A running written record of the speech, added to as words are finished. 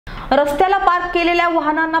रस्त्याला पार्क केलेल्या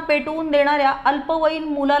वाहनांना पेटवून देणाऱ्या अल्पवयीन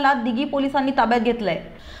मुलाला दिघी पोलिसांनी ताब्यात घेतलंय।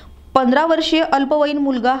 15 वर्षीय अल्पवयीन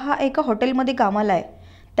मुलगा हा एका हॉटेलमध्ये कामाला आहे।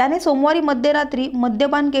 त्याने सोमवारी मध्यरात्री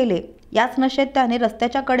मद्यपान केले। याच नशेत त्याने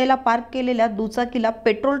रस्त्याच्या कडेला पार्क केलेल्या दुचाकीला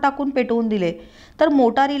पेट्रोल टाकून पेटवून दिले, तर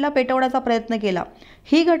मोटारीला पेटवण्याचा प्रयत्न केला।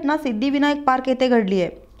 ही घटना सिद्धिविनायक पार्क येथे घडली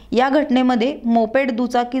आहे। या घटनेमध्ये मोपेड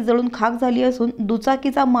दुचाकी जळून खाक झाली असून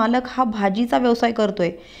दुचाकीचा मालक हा भाजीचा व्यवसाय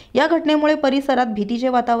करतोय। या घटनेमुळे परिसरात भीतीचे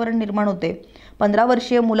वातावरण निर्माण होते। 15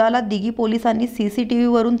 वर्षीय मुलाला दिघी पोलिसांनी CCTV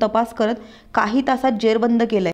वरून तपास करत काही तासात जेरबंद केले।